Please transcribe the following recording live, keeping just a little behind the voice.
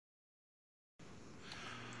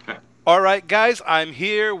All right, guys, I'm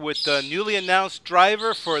here with the newly announced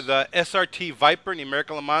driver for the SRT Viper in the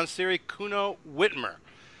American Le Mans Series, Kuno Wittmer.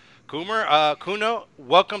 Kuno,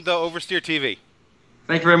 welcome to Oversteer TV.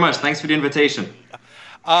 Thank you very much. Thanks for the invitation.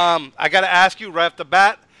 I got to ask you right off the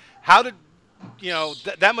bat, how did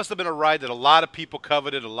that must have been a ride that a lot of people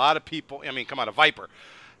coveted. A lot of people, I mean, come on, a Viper.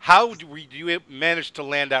 How do you manage to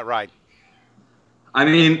land that ride? I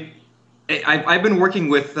mean, I've been working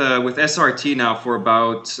with SRT now for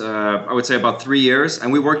about I would say about 3 years, and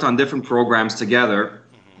we worked on different programs together.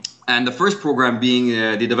 And the first program being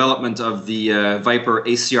the development of the Viper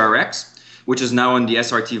ACRX, which is now in the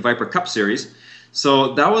SRT Viper Cup Series.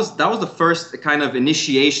 So that was the first kind of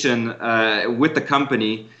initiation with the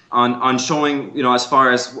company on showing, as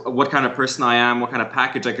far as what kind of person I am, what kind of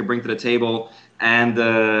package I could bring to the table, and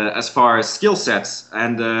as far as skill sets.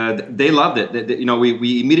 And they loved it.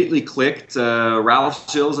 We immediately clicked.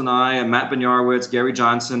 Ralph Gilles and I, and Matt Benyarwitz, Gary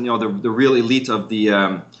Johnson, the real elite of the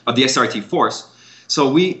SRT force.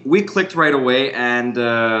 So we clicked right away, and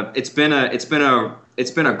it's been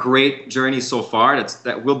a great journey so far.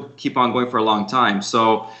 That will keep on going for a long time.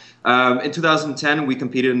 So in 2010, we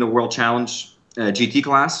competed in the World Challenge GT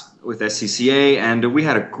class with SCCA, and we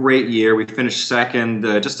had a great year. We finished second,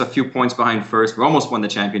 just a few points behind first. We almost won the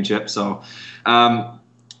championship. So, and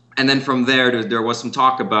then from there was some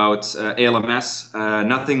talk about ALMS.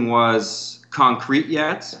 Nothing was concrete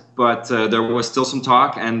yet, but there was still some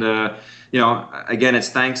talk, and again, it's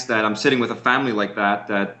thanks that I'm sitting with a family like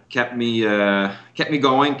that kept me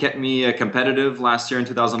going, kept me competitive last year in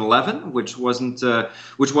 2011, which wasn't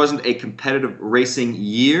a competitive racing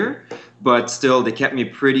year, but still they kept me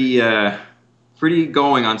pretty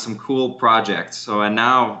going on some cool projects. So, and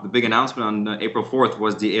now the big announcement on April 4th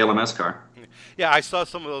was the ALMS car. Yeah, I saw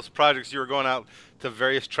some of those projects. You were going out to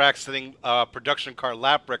various tracks, setting production car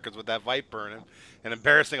lap records with that Viper, and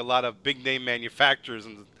embarrassing a lot of big name manufacturers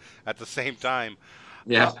at the same time.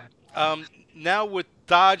 Yeah. Now with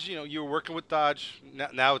Dodge, you were working with Dodge.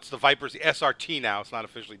 Now it's the Vipers, the SRT. Now it's not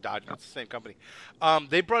officially Dodge, but it's the same company.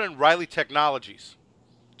 They brought in Riley Technologies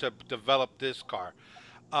to develop this car.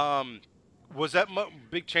 Was that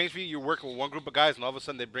big change for you? You're working with one group of guys, and all of a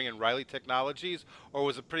sudden they bring in Riley Technologies, or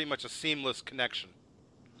was it pretty much a seamless connection?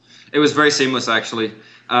 It was very seamless, actually.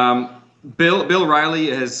 Bill Riley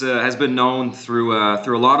has been known through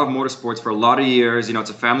a lot of motorsports for a lot of years. It's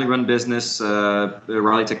a family-run business.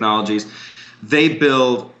 Riley Technologies, they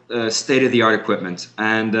build state-of-the-art equipment,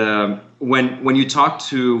 and when you talk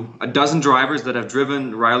to a dozen drivers that have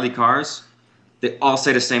driven Riley cars, they all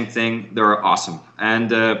say the same thing: they're awesome.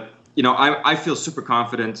 And I feel super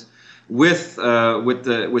confident with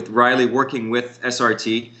Riley working with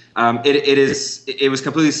SRT. It was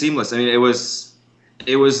completely seamless. I mean,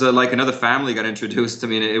 it was like another family got introduced. I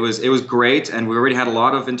mean, it was great, and we already had a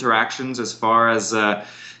lot of interactions as far as the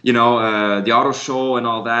auto show and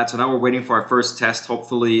all that. So now we're waiting for our first test,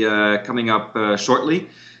 hopefully coming up shortly.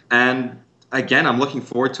 And again, I'm looking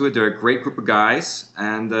forward to it. They're a great group of guys,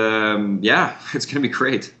 and yeah, it's going to be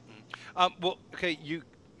great. Well, okay,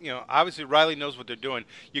 obviously Riley knows what they're doing.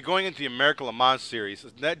 You're going into the American Le Mans Series,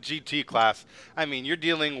 that GT class. I mean, you're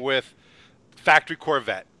dealing with factory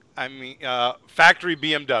Corvette. I mean, factory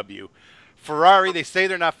BMW. Ferrari, they say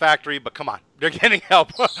they're not factory, but come on, they're getting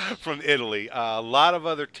help from Italy. A lot of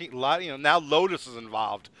other teams, now Lotus is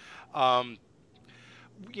involved. When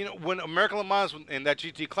American Le Mans in that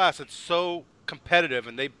GT class, it's so competitive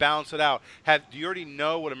and they balance it out. Do you already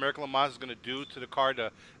know what American Le Mans is going to do to the car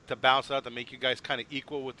to balance it out, to make you guys kind of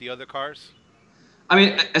equal with the other cars? I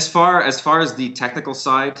mean, as far as the technical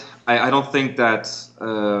side, I don't think that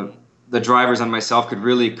the drivers and myself could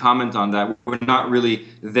really comment on that. We're not really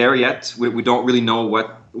there yet. We don't really know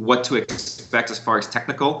what to expect as far as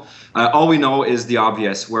technical. All we know is the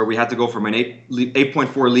obvious, where we had to go from an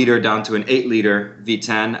 8.4 liter down to an 8 liter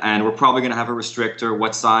V10, and we're probably going to have a restrictor.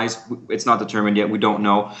 What size? It's not determined yet. We don't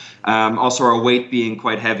know. Also, our weight being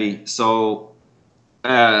quite heavy. So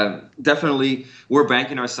definitely, we're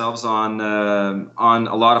banking ourselves on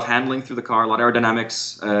a lot of handling through the car, a lot of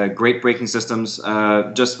aerodynamics, great braking systems,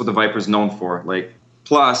 just what the Viper's known for. Like,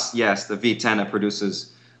 plus, yes, the V10 that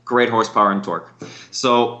produces great horsepower and torque.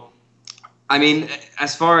 So, I mean,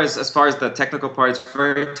 as far as the technical part, it's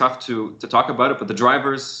very tough to talk about it. But the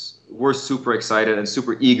drivers were super excited and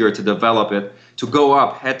super eager to develop it, to go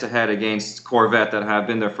up head to head against Corvette that have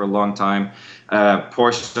been there for a long time.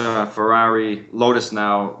 Porsche, Ferrari, Lotus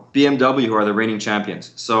now, BMW, who are the reigning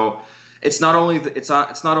champions. So it's not only the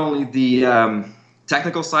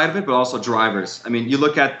technical side of it, but also drivers. I mean, you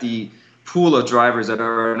look at the pool of drivers that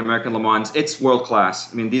are in American Le Mans, it's world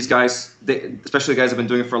class. I mean, these guys, especially the guys who have been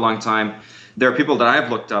doing it for a long time, there are people that I've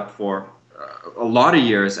looked up for a lot of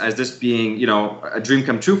years as this being, you know, a dream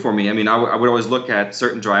come true for me. I mean, I would always look at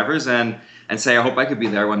certain drivers and say, I hope I could be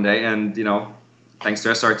there one day. And, you know, thanks to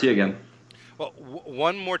SRT again. Well,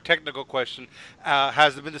 one more technical question.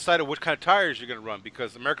 Has it been decided which kind of tires you're going to run?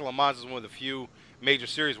 Because American Le Mans is one of the few major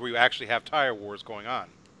series where you actually have tire wars going on.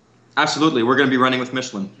 Absolutely. We're going to be running with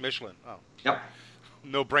Michelin. Michelin. Oh. Yep.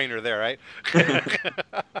 No brainer there, right?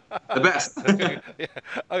 The best. Yeah.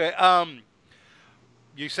 Okay.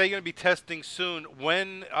 You say you're going to be testing soon.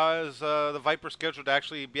 When is the Viper scheduled to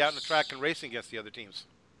actually be out on the track and racing against the other teams?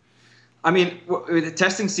 I mean, the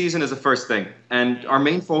testing season is the first thing, and our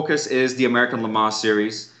main focus is the American Le Mans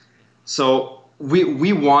series. So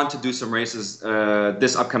we want to do some races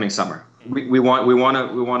this upcoming summer. We want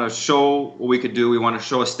to show what we could do. We want to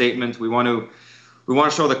show a statement. We want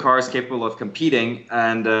to show the cars capable of competing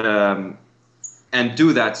and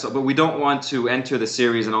do that. So, but we don't want to enter the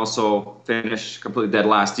series and also finish completely dead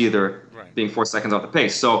last either, right, being 4 seconds off the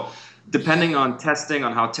pace. So, depending on testing,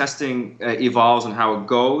 on how testing evolves and how it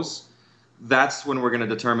goes, that's when we're going to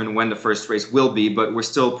determine when the first race will be. But we're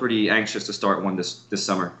still pretty anxious to start one this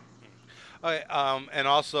summer. Okay, and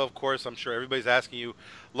also, of course, I'm sure everybody's asking you,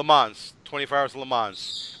 Le Mans, 24 Hours of Le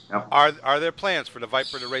Mans. Yep. Are there plans for the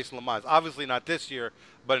Viper to race in Le Mans? Obviously not this year,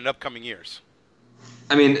 but in upcoming years.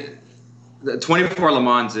 I mean, the 24 Le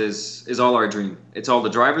Mans is all our dream. It's all the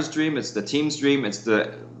driver's dream. It's the team's dream. It's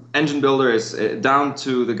the engine builder. It's down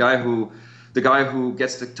to the guy who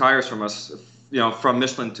gets the tires from us, you know, from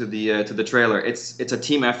Michelin to the trailer. It's a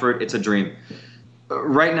team effort. It's a dream.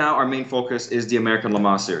 Right now, our main focus is the American Le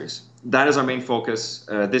Mans series. That is our main focus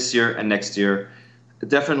this year and next year.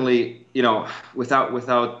 Definitely, you know,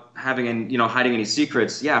 without having hiding any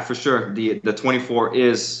secrets. Yeah, for sure. The 24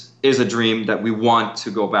 is a dream that we want to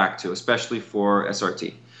go back to, especially for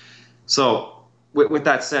SRT. So, with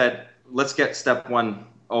that said, let's get step one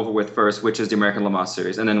over with first, which is the American Le Mans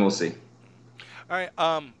series, and then we'll see. All right.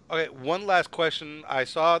 Okay. One last question. I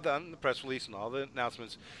saw on the press release and all the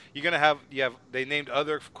announcements. You're gonna they named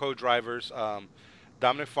other co-drivers.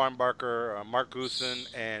 Dominic Farnbacher, Mark Goosen,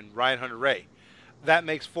 and Ryan Hunter-Reay. That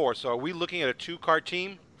makes 4. So are we looking at a 2-car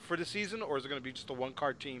team for the season, or is it going to be just a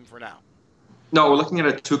 1-car team for now? No, we're looking at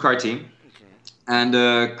a 2-car team. Okay. And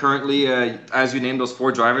currently, as you named those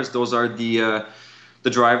 4 drivers, those are the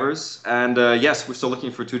drivers. And yes, we're still looking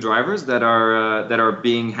for 2 drivers that are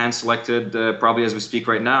being hand selected probably as we speak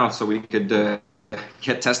right now, so we could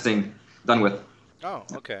get testing done with. Oh,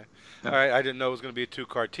 okay. All right, I didn't know it was going to be a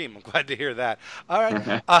 2-car team. I'm glad to hear that. All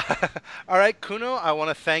right, all right, Kuno, I want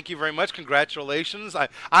to thank you very much. Congratulations.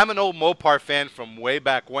 I'm an old Mopar fan from way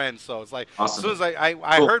back when, so it's like awesome. As soon as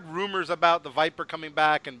I heard rumors about the Viper coming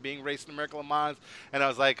back and being raced in American Le Mans, and I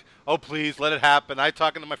was like, oh, please, let it happen. I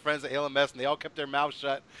talking to my friends at ALMS, and they all kept their mouths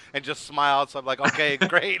shut and just smiled, so I'm like, okay,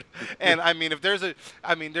 great. And, I mean,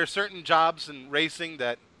 there's certain jobs in racing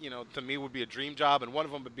that, you know, to me would be a dream job, and one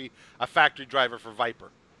of them would be a factory driver for Viper.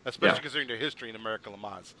 Especially considering their history in American Le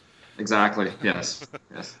Mans. Exactly. Yes.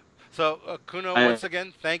 Yes. So, Kuno, once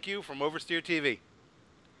again, thank you from OversteerTV.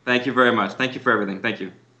 Thank you very much. Thank you for everything. Thank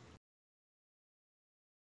you.